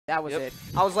That was it.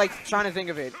 I was like trying to think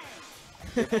of it.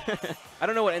 I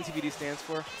don't know what NTBD stands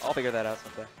for. I'll figure that out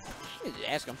someday.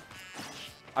 Ask him.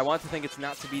 I want to think it's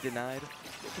not to be denied.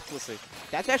 We'll see.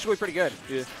 That's actually pretty good.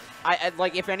 Yeah. I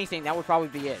like, if anything, that would probably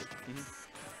be it.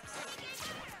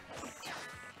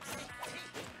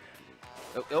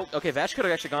 Oh, okay, Vash could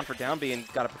have actually gone for down B and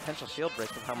got a potential shield break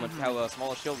from how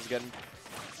small a shield is getting.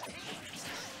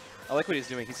 I like what he's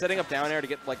doing. He's setting up down air to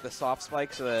get like the soft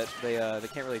spike so that they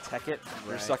can't really tech it.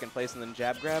 They're stuck in place and then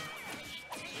jab grab.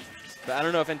 But I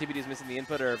don't know if NTBD is missing the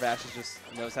input or Vash just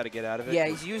knows how to get out of it. Yeah,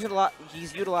 he's using a lot.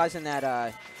 He's utilizing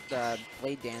that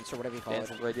blade dance or whatever you call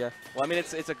it. Blade, yeah. Well, I mean,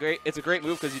 it's a great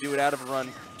move because you do it out of a run.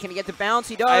 Can he get the bounce?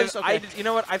 He does. Okay. You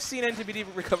know what? I've seen NTBD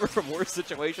recover from worse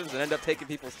situations and end up taking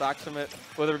people's stocks from it,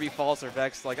 whether it be false or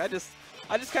vexed. Like I just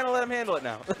kind of let him handle it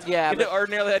now. Yeah.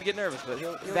 Ordinarily I'd get nervous, but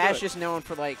he'll Vash is known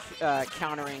for like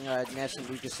countering Ness and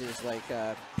Lucas's like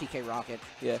PK rocket.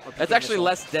 Yeah. That's actually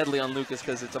less deadly on Lucas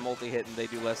because it's a multi-hit and they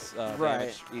do less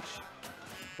damage each.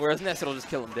 Whereas Ness, it'll just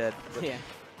kill him dead. But. Yeah.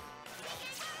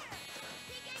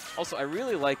 Also, I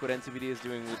really like what NTBD is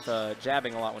doing with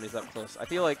jabbing a lot when he's up close. I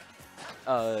feel like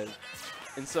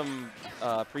in some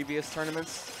previous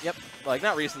tournaments, like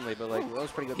not recently, but like that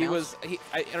was pretty good.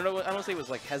 I don't know. I don't say he was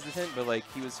like hesitant, but like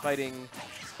he was fighting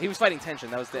tension.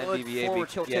 That was the NTBA. Forward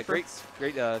tilt tipper.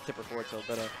 great tipper forward tilt.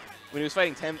 But when he was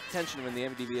fighting tension when the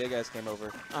MDBA guys came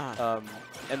over,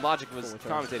 and Logic was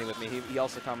commentating with me, he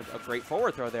also commented a great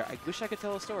forward throw there. I wish I could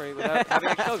tell a story without having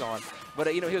a kill going.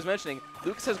 But you know, he was mentioning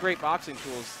Lucas has great boxing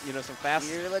tools. You know, some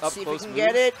fast let's see if we close can moves.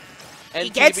 get it. And he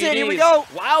gets it. Here we go.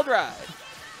 Wild ride.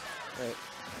 Right.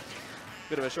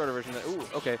 Bit of a shorter version.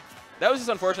 Okay. That was just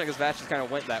unfortunate because Vash just kind of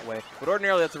went that way. But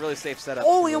ordinarily, that's a really safe setup.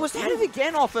 Oh, he almost had it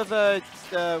again off of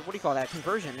what do you call that?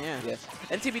 Conversion, yeah. Yes.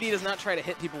 NTBD does not try to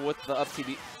hit people with the up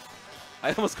TB.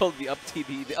 I almost called it the up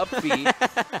TB, the up B,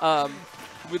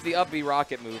 with the up B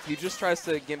rocket move. He just tries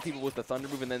to get people with the thunder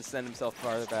move and then send himself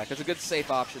farther back. It's a good safe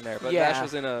option there. But Vash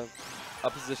was in a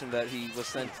position that he was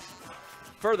sent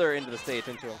further into the stage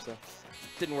into him, so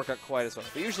didn't work out quite as well.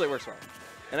 But usually it works well.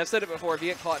 And I've said it before, if you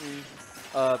get caught in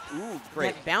ooh,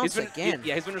 great. That bounce again.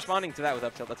 He's been responding to that with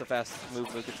up tilt. That's a fast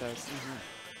move Lucas has.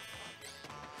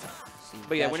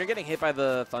 But yeah, when you're getting hit by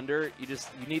the thunder, you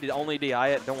need to only DI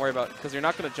it. Don't worry about it, because you're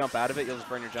not going to jump out of it. You'll just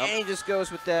burn your jump. And he just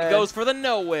goes with the... He goes for the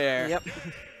nowhere. Yep.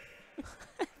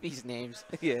 These names.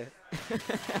 Yeah.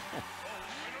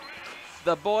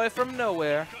 The boy from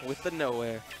nowhere with the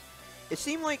nowhere. It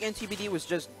seemed like NTBD was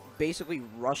just basically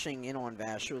rushing in on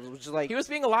Vash. It was just like... He was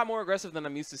being a lot more aggressive than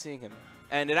I'm used to seeing him.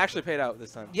 And it actually paid out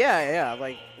this time. Yeah.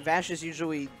 Like, Vash is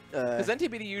usually... Because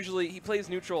NTBD usually, he plays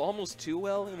neutral almost too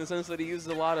well in the sense that he uses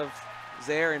a lot of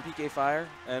Zair and PK Fire.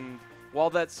 And while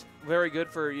that's very good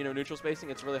for, you know, neutral spacing,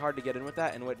 it's really hard to get in with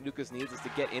that. And what Lucas needs is to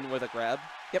get in with a grab.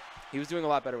 Yep. He was doing a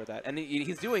lot better with that. And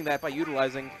he's doing that by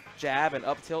utilizing jab and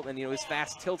up tilt and, you know, his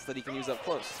fast tilts that he can use up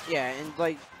close. Yeah, and,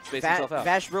 like,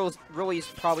 Vash really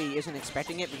probably isn't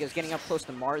expecting it because getting up close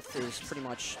to Marth is pretty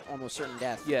much almost certain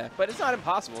death. Yeah, but it's not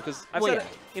impossible because I've said,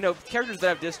 you know, characters that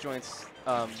have disjoints,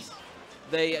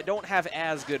 they don't have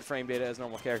as good frame data as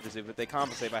normal characters do, but they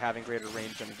compensate by having greater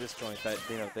range on a disjoint that,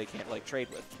 you know, they can't, like, trade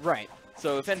with. Right.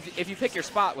 So if you pick your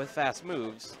spot with fast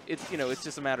moves, it's, you know, it's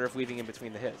just a matter of weaving in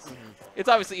between the hits. It's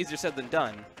obviously easier said than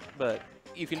done, but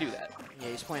you can do that. Yeah,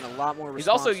 he's playing a lot more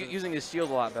responsive. He's also using his shield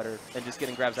a lot better and just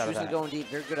getting grabs out of that. Usually going deep,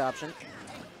 very good option.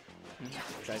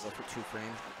 Try to go for 2 frame.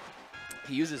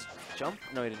 He uses jump?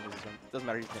 No, he didn't use jump. Doesn't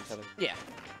matter, he's playing tether. Yeah.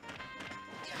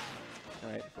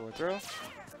 All right, forward throw.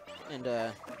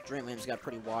 And Dreamland's got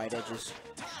pretty wide edges.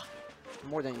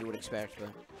 More than you would expect, but,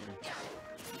 you know.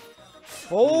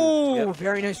 Oh,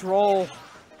 very nice roll.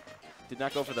 Did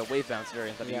not go for the wave bounce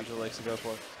variant that he usually likes to go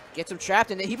for. Gets him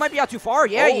trapped, and he might be out too far.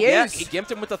 Yeah, he is. He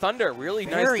gimped him with the thunder. Really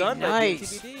nice done by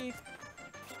NTBD.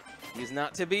 He's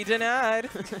not to be denied.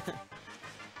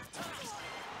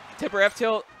 Tipper F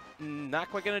tilt, not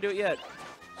quite going to do it yet.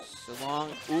 So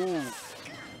long. Ooh,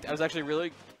 that was actually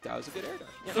really, that was a good air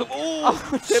dodge. Yep.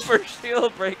 Ooh, Tipper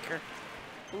shield breaker.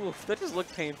 Ooh, that just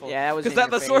looked painful. Yeah, that was because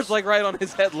the sword's like right on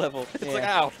his head level. It's like,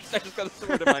 ow, I just got a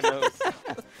sword in my nose.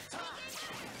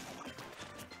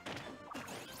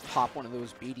 Pop one of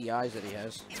those beady eyes that he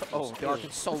has. Oh, dark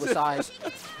and soulless eyes.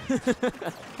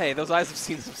 Hey, those eyes have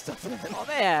seen some stuff, man. Oh,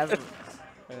 they have.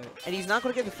 And he's not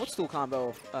going to get the footstool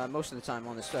combo most of the time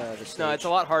on this stage. No, it's a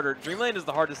lot harder. Dreamland is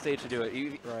the hardest stage to do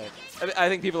it. Right. I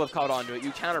think people have caught on to it.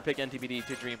 You counterpick NTBD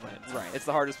to Dreamland. Right. It's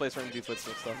the hardest place for him to do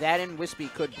footstool stuff. That and Wispy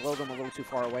could blow them a little too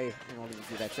far away in order to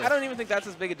do that too. I don't even think that's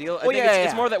as big a deal. I think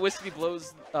it's more that Wispy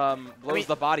blows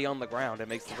the body on the ground and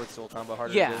makes the footstool combo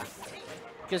harder to do.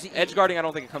 Because edge guarding, I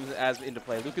don't think it comes as into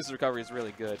play. Lucas' recovery is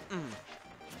really good.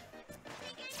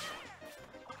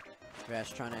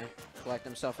 Vash trying to collect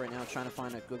himself right now, trying to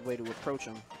find a good way to approach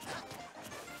him.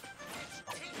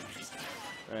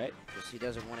 All right. Because he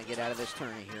doesn't want to get out of this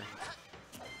tourney here.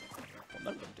 Well,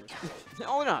 none of them do.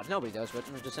 Oh, no, nobody does, but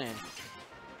I'm just saying.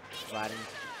 Gliding.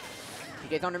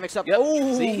 PK Thunder mix up. Yep.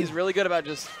 Ooh. See, he's really good about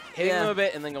just hitting him a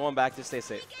bit and then going back to stay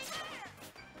safe.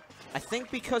 I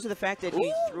think because of the fact that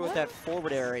he threw it that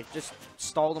forward air, it just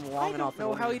stalled him long enough. I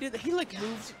don't know how he did that. He like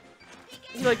moved.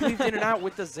 He like moved in and out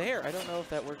with the Zair. I don't know if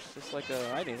that works just like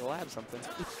a. I need to lab something.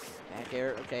 Back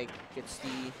air. Okay, gets the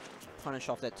punish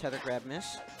off that tether grab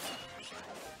miss.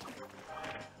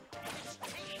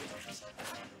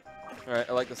 All right,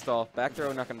 I like the stall. Back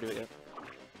throw, not gonna do it yet.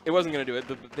 It wasn't gonna do it.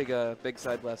 The big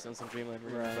side blast and some Dreamland.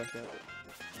 Right. Like that.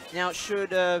 Now,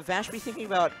 should Vash be thinking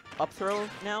about up throw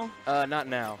now? Not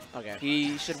now. Okay.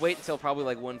 He should wait until probably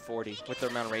like 140 with the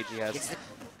amount of rage he has.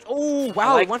 Oh,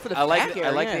 wow, he went for the back air. I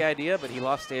like the idea, but he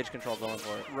lost stage control going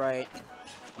for it. Right.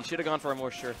 He should have gone for a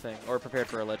more sure thing, or prepared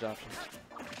for a ledge option.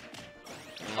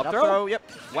 Up throw, yep.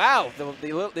 Wow,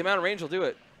 the amount of range will do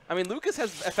it. I mean, Lucas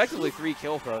has effectively 3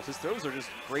 kill throws. His throws are just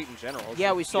great in general.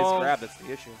 Yeah, we saw his grab, that's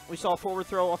the issue. We saw forward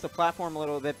throw off the platform a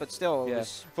little bit, but still, it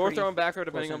was forward throw and back throw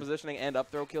depending on positioning, and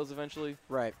up throw kills eventually.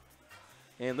 Right.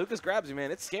 And Lucas grabs you,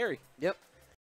 man. It's scary. Yep.